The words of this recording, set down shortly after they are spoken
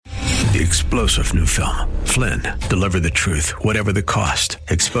The explosive new film, Flynn, deliver the truth, whatever the cost,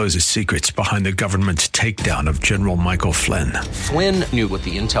 exposes secrets behind the government's takedown of General Michael Flynn. Flynn knew what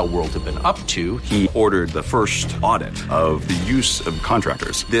the intel world had been up to. He ordered the first audit of the use of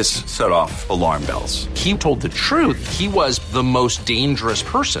contractors. This set off alarm bells. He told the truth. He was the most dangerous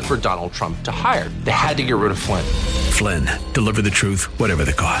person for Donald Trump to hire. They had to get rid of Flynn. Flynn, deliver the truth, whatever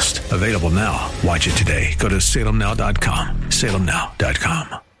the cost. Available now. Watch it today. Go to salemnow.com.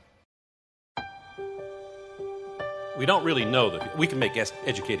 salemnow.com. We don't really know that. We can make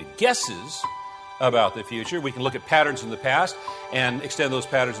educated guesses about the future. We can look at patterns in the past and extend those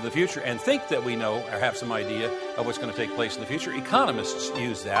patterns in the future and think that we know or have some idea of what's going to take place in the future. Economists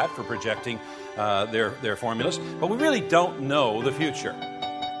use that for projecting their formulas, but we really don't know the future.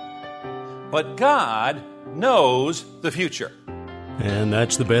 But God knows the future. And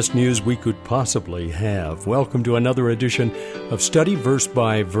that's the best news we could possibly have. Welcome to another edition of Study Verse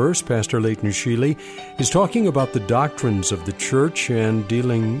by Verse. Pastor Leighton Sheely is talking about the doctrines of the church and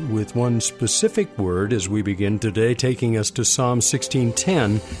dealing with one specific word as we begin today, taking us to Psalm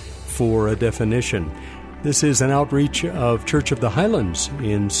 16:10 for a definition. This is an outreach of Church of the Highlands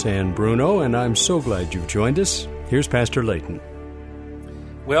in San Bruno, and I'm so glad you've joined us. Here's Pastor Leighton.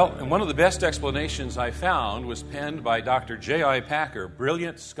 Well, and one of the best explanations I found was penned by Dr. J.I. Packer,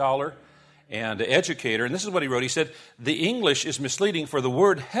 brilliant scholar and educator. And this is what he wrote. He said, "The English is misleading, for the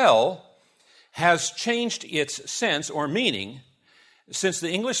word hell has changed its sense or meaning since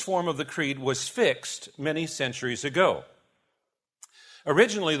the English form of the creed was fixed many centuries ago.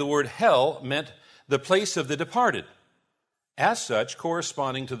 Originally, the word hell meant the place of the departed, as such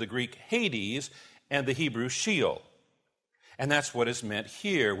corresponding to the Greek Hades and the Hebrew Sheol. And that's what is meant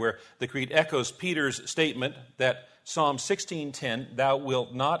here, where the creed echoes Peter's statement that Psalm 16:10, "Thou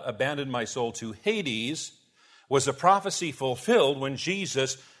wilt not abandon my soul to Hades," was a prophecy fulfilled when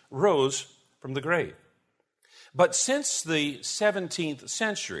Jesus rose from the grave. But since the 17th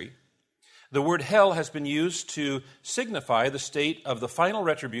century, the word hell has been used to signify the state of the final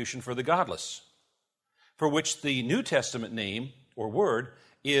retribution for the godless, for which the New Testament name or word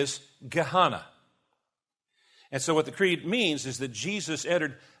is Gehenna. And so what the creed means is that Jesus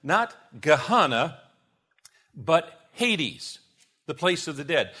entered not Gehenna, but Hades, the place of the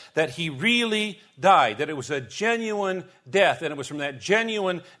dead, that he really died, that it was a genuine death, and it was from that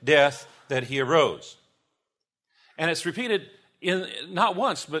genuine death that he arose. And it's repeated in not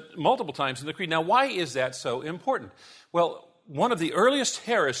once, but multiple times in the creed. Now, why is that so important? Well, one of the earliest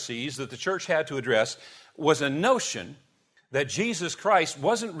heresies that the church had to address was a notion that Jesus Christ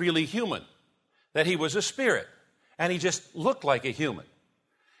wasn't really human, that he was a spirit. And he just looked like a human.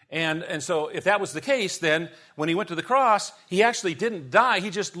 And so if that was the case, then when he went to the cross, he actually didn't die. He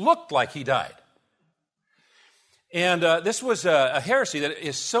just looked like he died. And this was a heresy that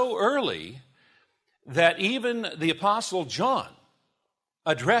is so early that even the Apostle John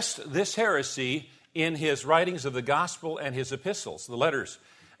addressed this heresy in his writings of the gospel and his epistles, the letters.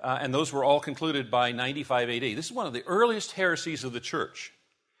 And those were all concluded by 95 AD. This is one of the earliest heresies of the church.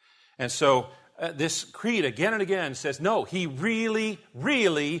 And so this creed again and again says, no, he really,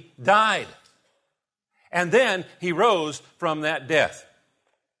 really died. And then he rose from that death.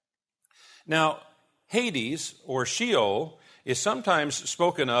 Now, Hades or Sheol is sometimes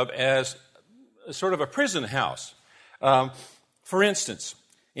spoken of as sort of a prison house. For instance,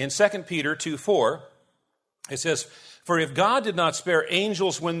 in 2 Peter 2:4, it says, "For if God did not spare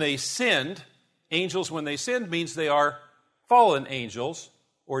angels when they sinned," angels when they sinned means they are fallen angels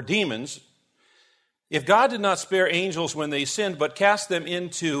or demons. "If God did not spare angels when they sinned, but cast them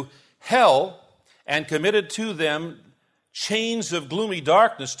into hell and committed to them chains of gloomy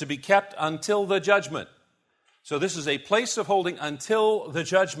darkness to be kept until the judgment." So this is a place of holding until the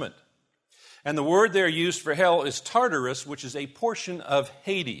judgment. And the word there used for hell is Tartarus, which is a portion of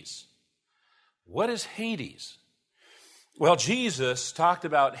Hades. What is Hades? Well, Jesus talked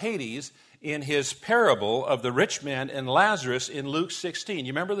about Hades in his parable of the rich man and Lazarus in Luke 16.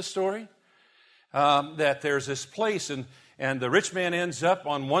 You remember the story? That there's this place, and the rich man ends up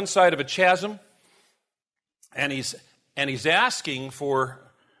on one side of a chasm, and he's asking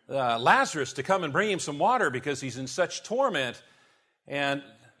for Lazarus to come and bring him some water because he's in such torment, and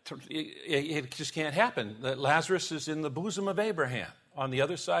it just can't happen. Lazarus is in the bosom of Abraham on the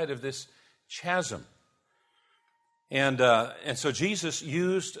other side of this chasm. And so Jesus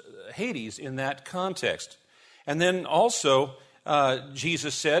used Hades in that context. And then also,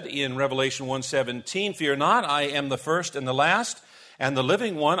 Jesus said in Revelation 1:17, "Fear not, I am the first and the last, and the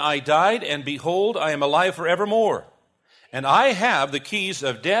living one. I died, and behold, I am alive forevermore. And I have the keys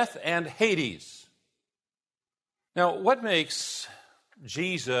of death and Hades." Now, what makes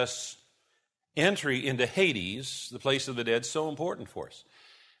Jesus entry into Hades, the place of the dead, so important for us?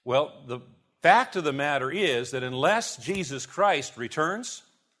 Well, the fact of the matter is that unless Jesus Christ returns,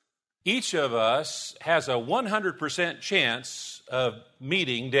 each of us has a 100% chance of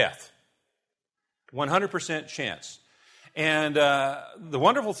meeting death. 100% chance. And the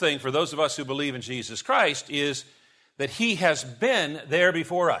wonderful thing for those of us who believe in Jesus Christ is that He has been there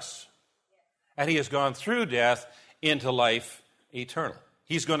before us. And He has gone through death into life eternal.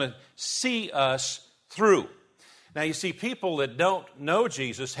 He's going to see us through. Now, you see, people that don't know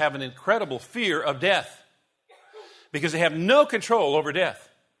Jesus have an incredible fear of death because they have no control over death.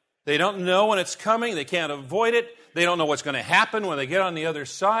 They don't know when it's coming. They can't avoid it. They don't know what's going to happen when they get on the other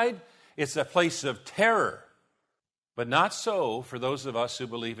side. It's a place of terror. But not so for those of us who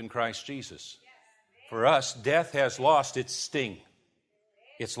believe in Christ Jesus. For us, death has lost its sting.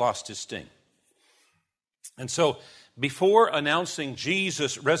 It's lost its sting. And so, before announcing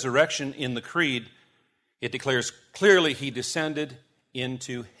Jesus' resurrection in the Creed, it declares clearly He descended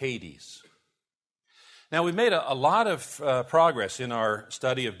into Hades. Now, we've made a lot of progress in our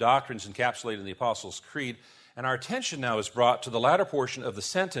study of doctrines encapsulated in the Apostles' Creed, and our attention now is brought to the latter portion of the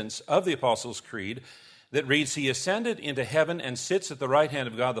sentence of the Apostles' Creed that reads, He ascended into heaven and sits at the right hand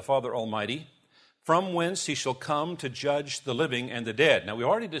of God the Father Almighty, from whence He shall come to judge the living and the dead. Now, we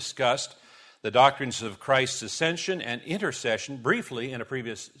already discussed the doctrines of Christ's ascension and intercession briefly in a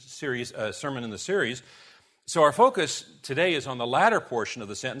previous sermon in the series. So our focus today is on the latter portion of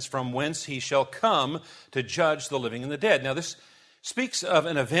the sentence, from whence He shall come to judge the living and the dead. Now, this speaks of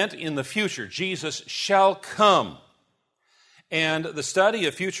an event in the future. Jesus shall come. And the study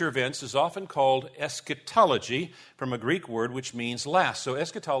of future events is often called eschatology, from a Greek word which means last. So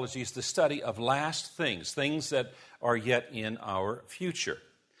eschatology is the study of last things, things that are yet in our future.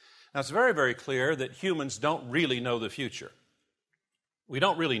 Now, it's very, very clear that humans don't really know the future. We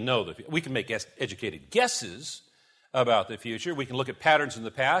don't really know the future. We can make educated guesses about the future. We can look at patterns in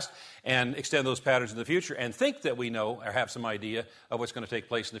the past and extend those patterns in the future and think that we know or have some idea of what's going to take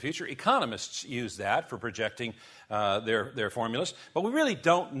place in the future. Economists use that for projecting their formulas. But we really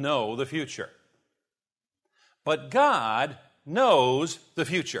don't know the future. But God knows the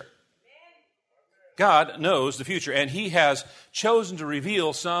future. God knows the future, and He has chosen to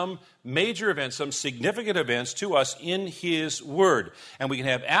reveal some major events, some significant events to us in His Word. And we can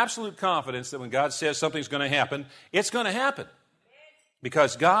have absolute confidence that when God says something's going to happen, it's going to happen.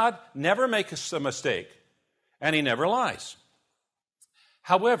 Because God never makes a mistake, and He never lies.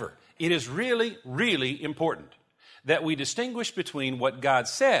 However, it is really, really important that we distinguish between what God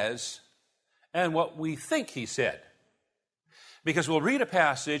says and what we think He said. Because we'll read a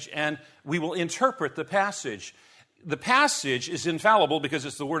passage and we will interpret the passage. The passage is infallible because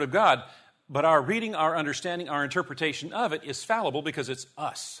it's the Word of God, but our reading, our understanding, our interpretation of it is fallible because it's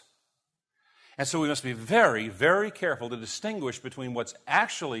us. And so we must be very, very careful to distinguish between what's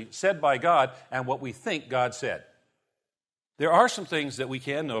actually said by God and what we think God said. There are some things that we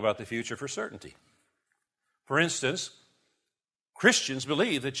can know about the future for certainty. For instance, Christians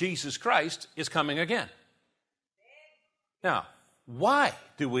believe that Jesus Christ is coming again. Now, why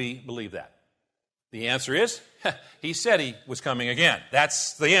do we believe that? The answer is, He said He was coming again.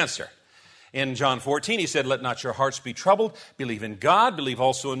 That's the answer. In John 14, He said, Let not your hearts be troubled. Believe in God. Believe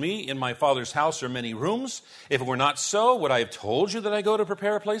also in me. In my Father's house are many rooms. If it were not so, would I have told you that I go to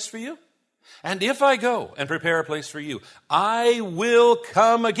prepare a place for you? And if I go and prepare a place for you, I will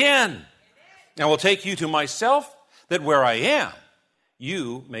come again and will take you to myself, that where I am,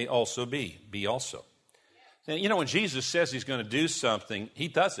 you may also be also. And you know, when Jesus says He's going to do something, He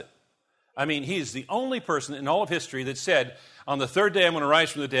does it. I mean, He's the only person in all of history that said, on the third day I'm going to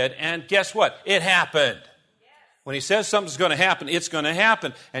rise from the dead, and guess what? It happened. Yes. When He says something's going to happen, it's going to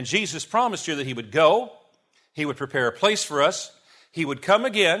happen. And Jesus promised you that He would go, He would prepare a place for us, He would come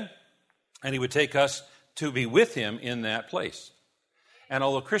again, and He would take us to be with Him in that place. And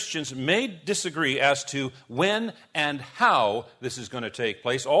although Christians may disagree as to when and how this is going to take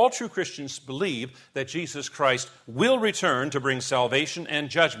place, all true Christians believe that Jesus Christ will return to bring salvation and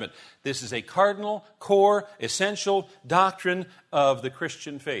judgment. This is a cardinal, core, essential doctrine of the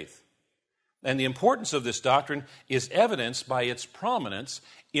Christian faith. And the importance of this doctrine is evidenced by its prominence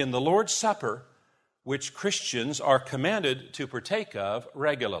in the Lord's Supper, which Christians are commanded to partake of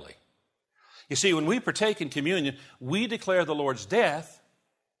regularly. You see, when we partake in communion, we declare the Lord's death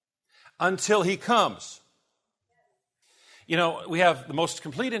until He comes. You know, we have the most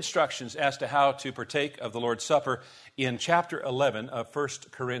complete instructions as to how to partake of the Lord's Supper in chapter 11 of 1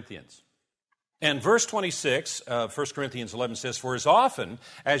 Corinthians. And verse 26 of 1 Corinthians 11 says, For as often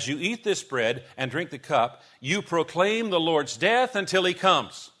as you eat this bread and drink the cup, you proclaim the Lord's death until He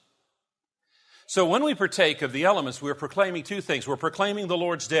comes. So when we partake of the elements, we're proclaiming two things. We're proclaiming the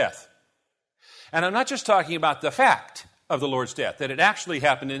Lord's death. And I'm not just talking about the fact of the Lord's death, that it actually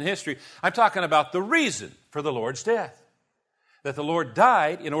happened in history. I'm talking about the reason for the Lord's death. That the Lord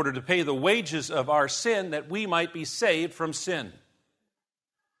died in order to pay the wages of our sin, that we might be saved from sin.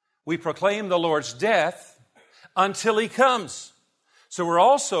 We proclaim the Lord's death until He comes. So we're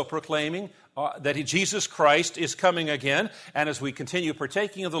also proclaiming that Jesus Christ is coming again. And as we continue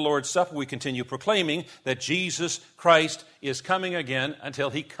partaking of the Lord's Supper, we continue proclaiming that Jesus Christ is coming again until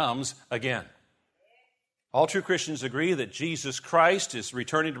He comes again. All true Christians agree that Jesus Christ is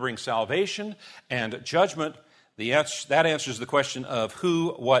returning to bring salvation and judgment. That answers the question of who,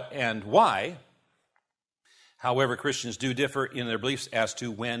 what, and why. However, Christians do differ in their beliefs as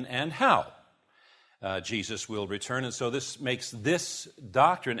to when and how Jesus will return. And so this makes this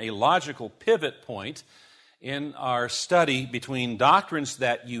doctrine a logical pivot point in our study between doctrines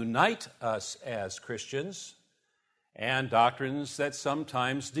that unite us as Christians and doctrines that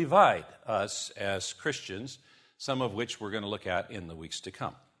sometimes divide us as Christians, some of which we're going to look at in the weeks to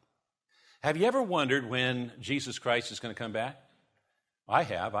come. Have you ever wondered when Jesus Christ is going to come back? I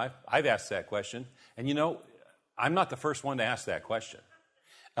have. I've asked that question. And you know, I'm not the first one to ask that question.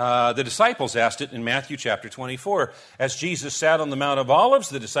 The disciples asked it in Matthew chapter 24. As Jesus sat on the Mount of Olives,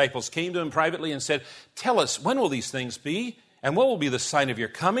 the disciples came to Him privately and said, "Tell us, when will these things be? And what will be the sign of your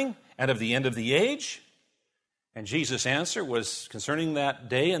coming and of the end of the age?" And Jesus' answer was concerning that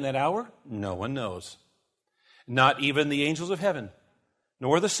day and that hour, no one knows. Not even the angels of heaven,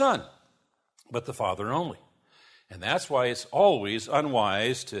 nor the Son, but the Father only. And that's why it's always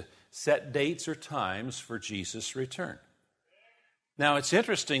unwise to set dates or times for Jesus' return. Now, it's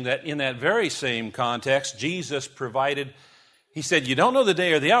interesting that in that very same context, Jesus provided, He said, "You don't know the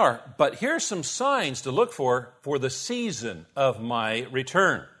day or the hour, but here's some signs to look for the season of my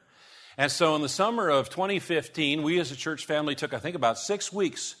return." And so in the summer of 2015, we as a church family took, I think, about 6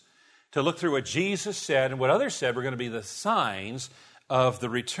 weeks to look through what Jesus said and what others said were going to be the signs of the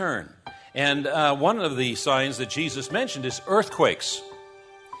return. And one of the signs that Jesus mentioned is earthquakes.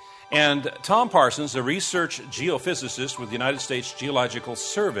 And Tom Parsons, a research geophysicist with the United States Geological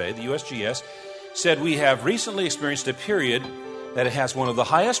Survey, the USGS, said we have recently experienced a period that has one of the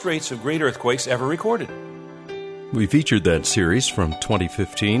highest rates of great earthquakes ever recorded. We featured that series from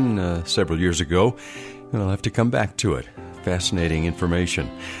 2015 several years ago, and I'll have to come back to it. Fascinating information.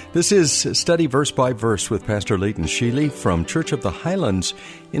 This is Study Verse by Verse with Pastor Leighton Sheely from Church of the Highlands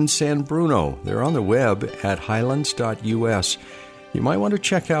in San Bruno. They're on the web at highlands.us. You might want to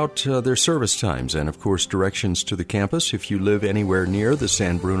check out their service times and, of course, directions to the campus if you live anywhere near the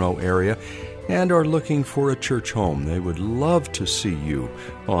San Bruno area and are looking for a church home. They would love to see you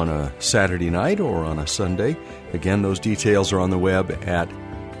on a Saturday night or on a Sunday. Again, those details are on the web at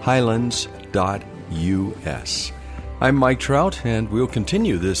highlands.us. I'm Mike Trout, and we'll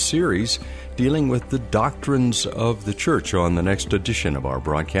continue this series dealing with the doctrines of the church on the next edition of our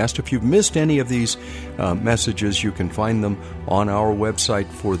broadcast. If you've missed any of these messages, you can find them on our website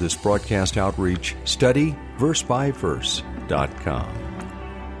for this broadcast outreach,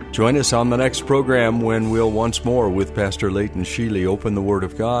 studyversebyverse.com. Join us on the next program when we'll once more, with Pastor Leighton Sheely, open the Word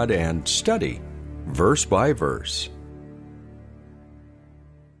of God and study verse by verse.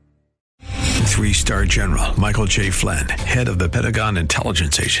 3-star General Michael J. Flynn, head of the Pentagon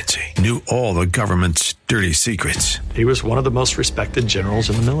Intelligence Agency, knew all the government's dirty secrets. He was one of the most respected generals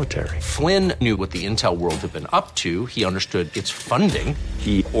in the military. Flynn knew what the intel world had been up to. He understood its funding.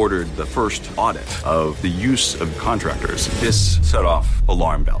 He ordered the first audit of the use of contractors. This set off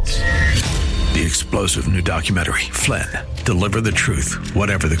alarm bells. The explosive new documentary, Flynn, Deliver the Truth,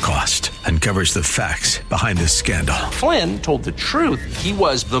 Whatever the Cost, uncovers the facts behind this scandal. Flynn told the truth. He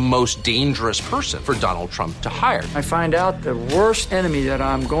was the most dangerous person for Donald Trump to hire. I find out the worst enemy that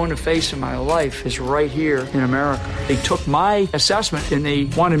I'm going to face in my life is right here in America. They took my assessment and they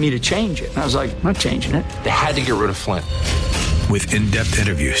wanted me to change it. And I was like, I'm not changing it. They had to get rid of Flynn. With in-depth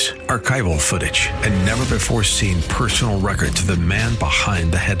interviews, archival footage, and never-before-seen personal records of the man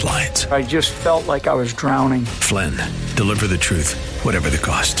behind the headlines. I just felt like I was drowning. Flynn, Deliver the Truth, Whatever the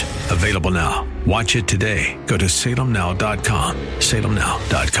Cost. Available now. Watch it today. Go to salemnow.com.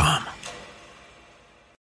 salemnow.com.